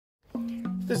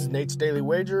This is Nate's Daily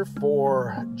Wager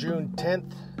for June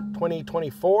 10th,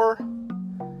 2024.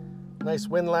 Nice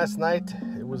win last night.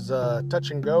 It was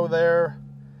touch and go there.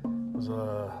 Was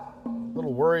a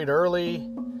little worried early.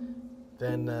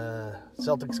 Then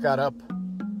Celtics got up.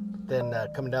 Then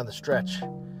coming down the stretch, it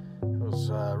was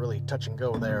really touch and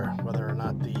go there, whether or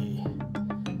not the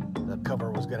cover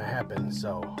was going to happen.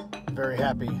 So very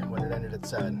happy when it ended at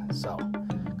 7. So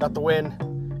got the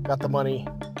win, got the money.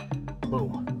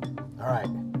 Boom. All right.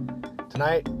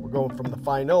 Tonight, we're going from the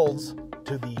finals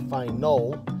to the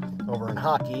final over in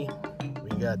hockey. We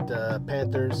got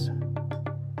Panthers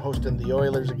hosting the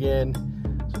Oilers again.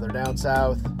 So they're down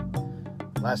south.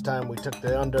 Last time we took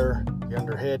the under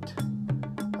hit.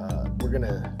 We're going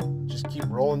to just keep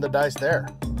rolling the dice there.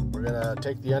 We're going to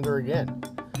take the under again.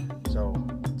 So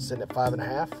it's sitting at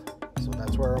 5.5. So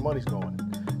that's where our money's going.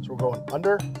 So we're going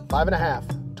under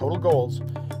 5.5 total goals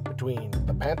between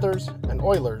the Panthers and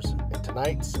Oilers in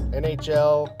tonight's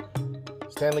NHL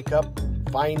Stanley Cup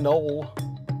final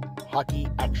hockey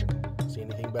action. See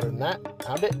anything better than that?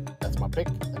 Pound it. That's my pick,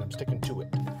 and I'm sticking to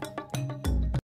it.